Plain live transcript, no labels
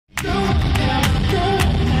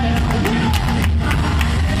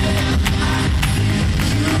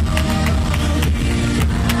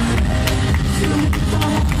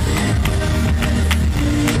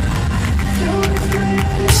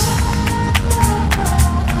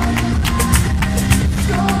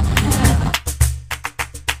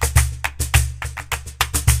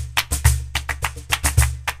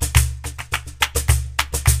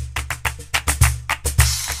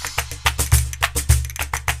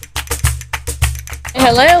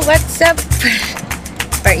Hello, what's up?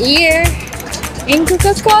 We're here in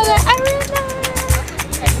Coca-Cola Arena.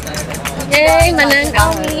 Yay, manang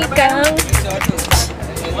kami kang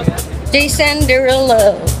Jason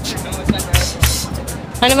Derulo.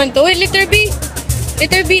 Ano man to? Letter B.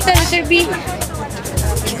 Letter B to, letter B.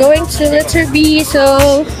 Going to letter B,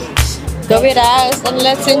 so go with us and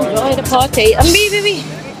let's enjoy the party. B, B, B.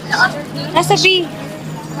 Nasa B.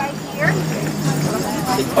 Right here.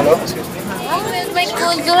 Hello, excuse me. With my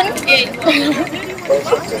cousin.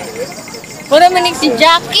 Wala man si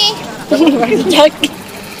Jackie. Jackie.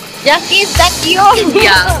 Jackie, is that you?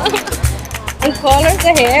 Yeah. Ang color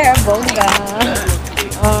sa hair, bongga.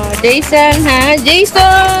 Jason, ha?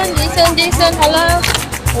 Jason! Jason, hello.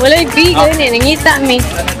 Wala yung big, nangita mi.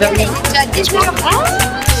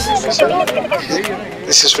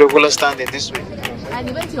 This is regular standing this way.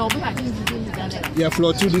 Yeah,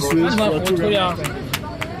 floor 2 this way. Floor 2 right.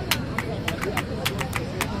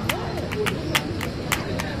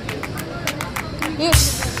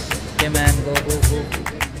 Okay, man, go.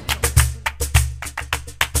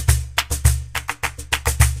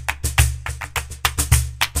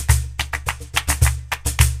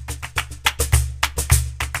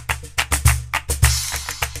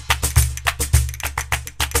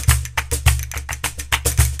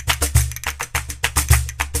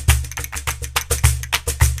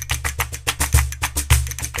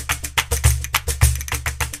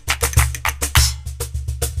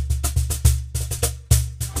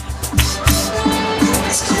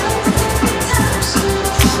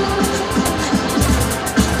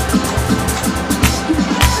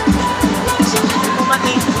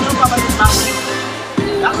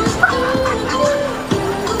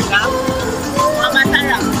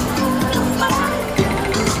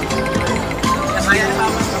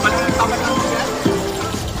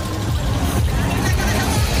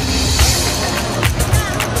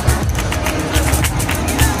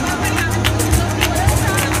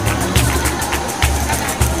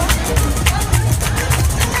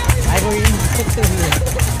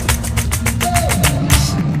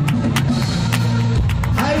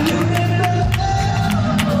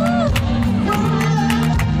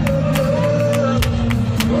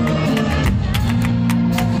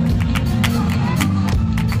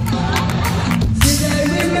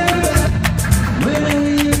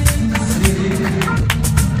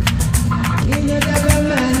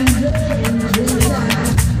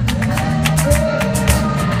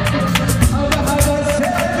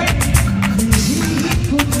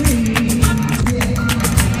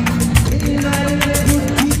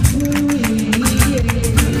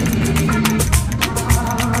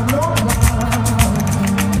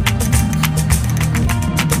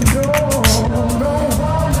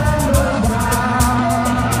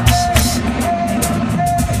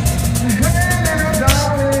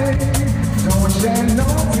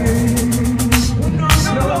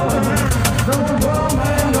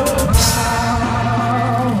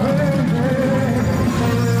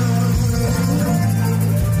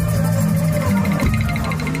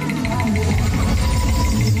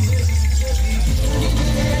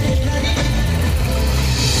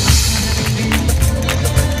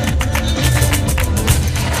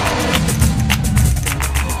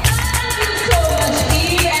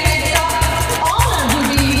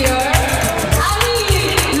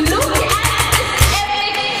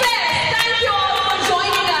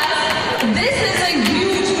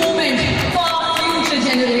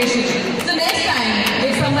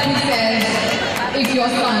 If your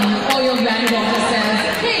son or your granddaughter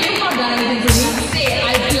says, hey, you've not done anything for me, say,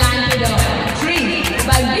 I planted a tree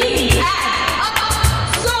by being at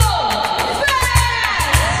so fast.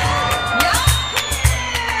 Yeah.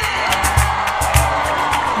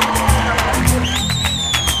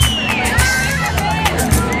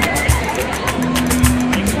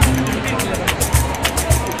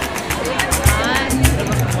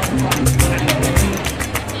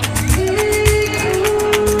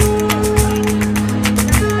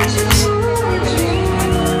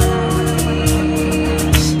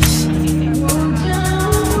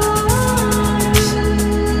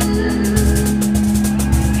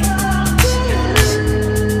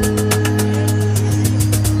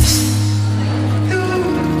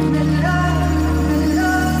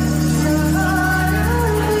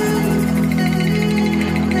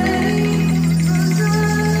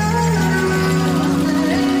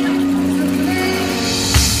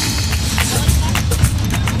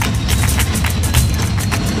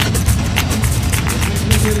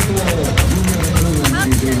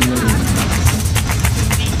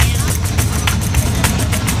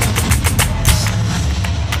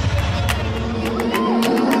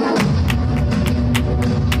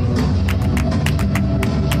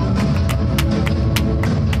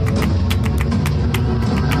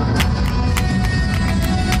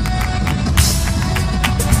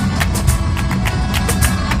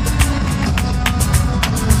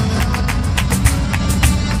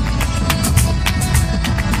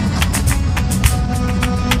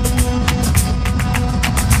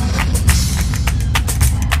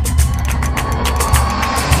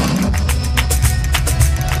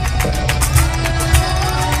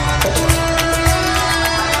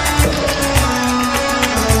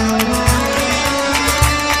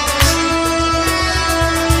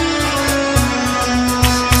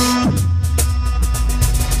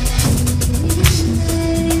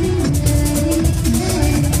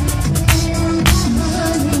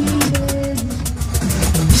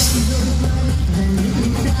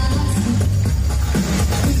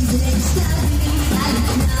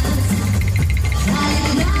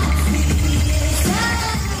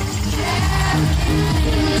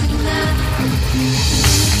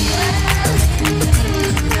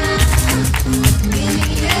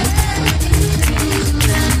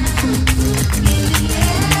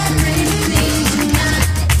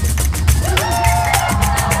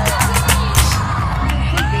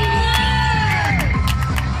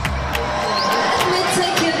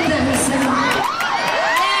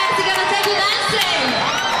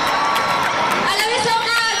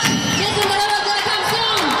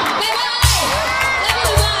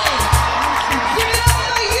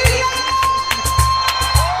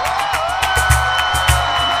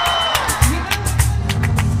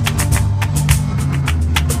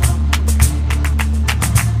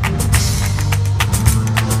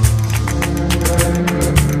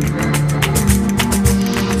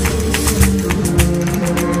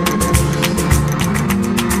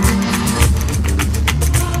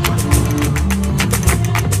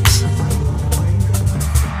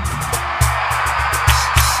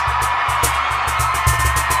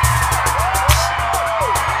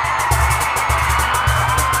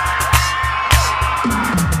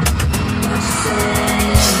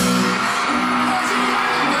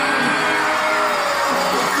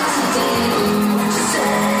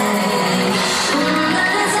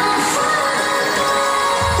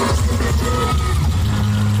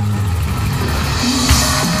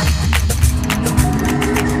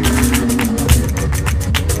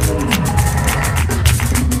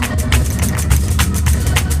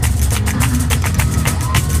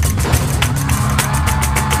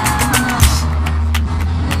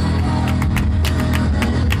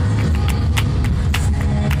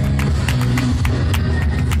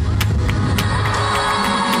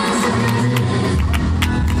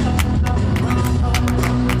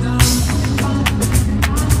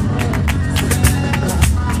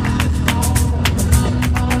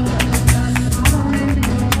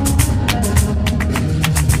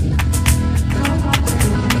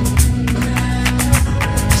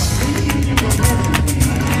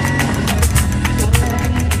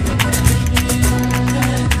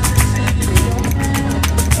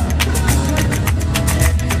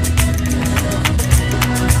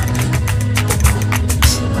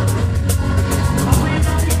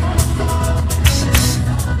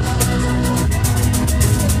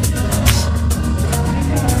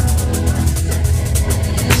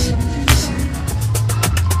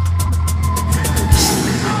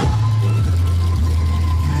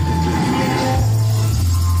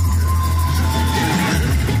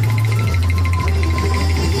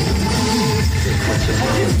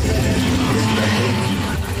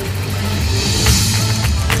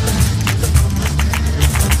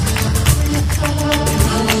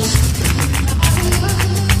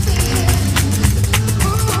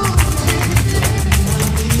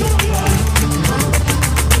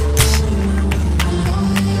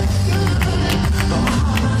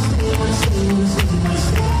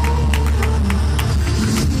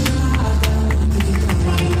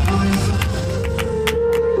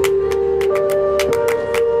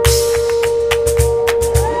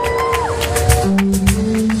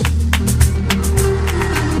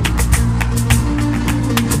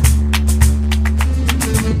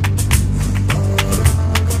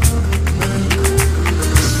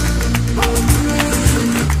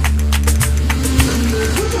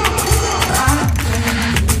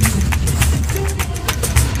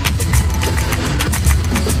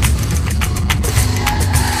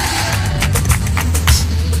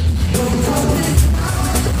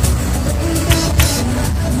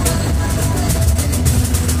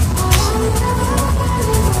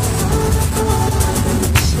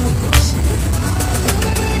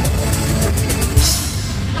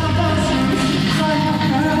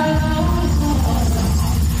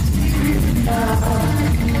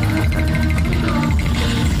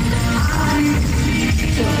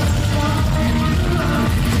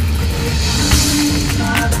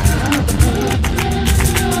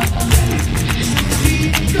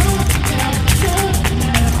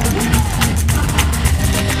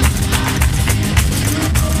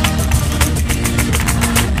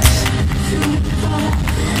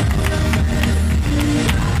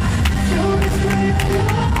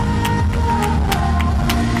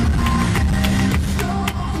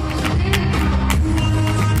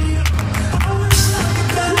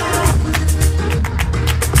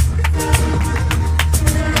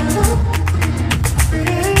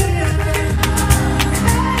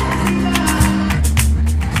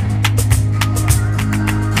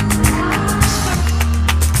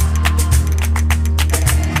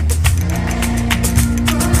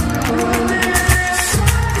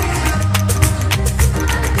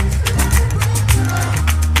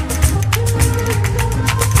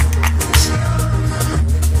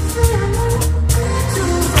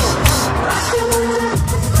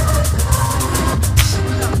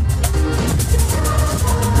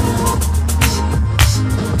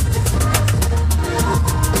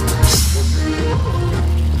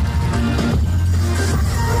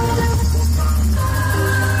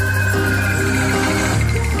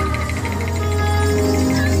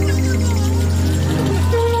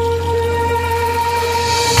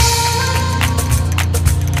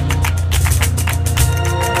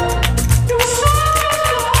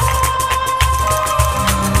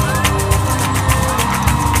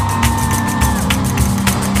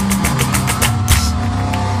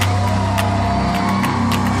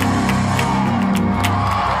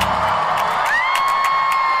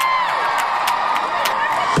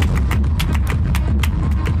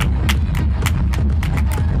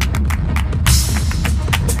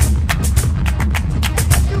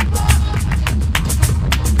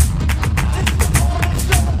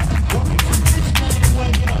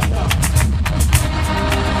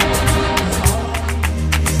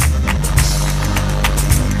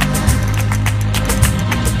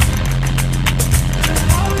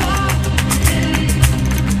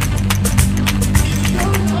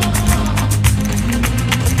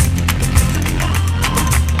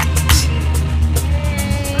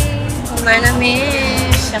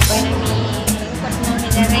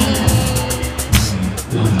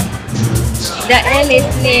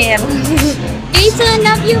 listener. Jason,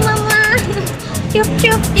 love you, mama. Chup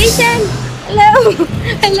chup, Jason. Hello.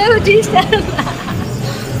 Hello, Jason.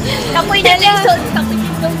 Kapoy na Jason.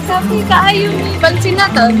 Kapoy kaayo ni pansin na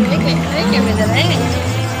to.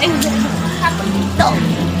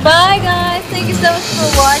 Bye guys. Thank you so much for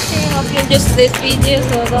watching. Hope you enjoyed this video.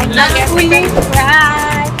 So don't forget to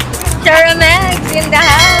subscribe. Chara Max in the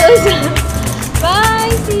house. Bye.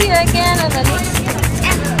 See you again on the next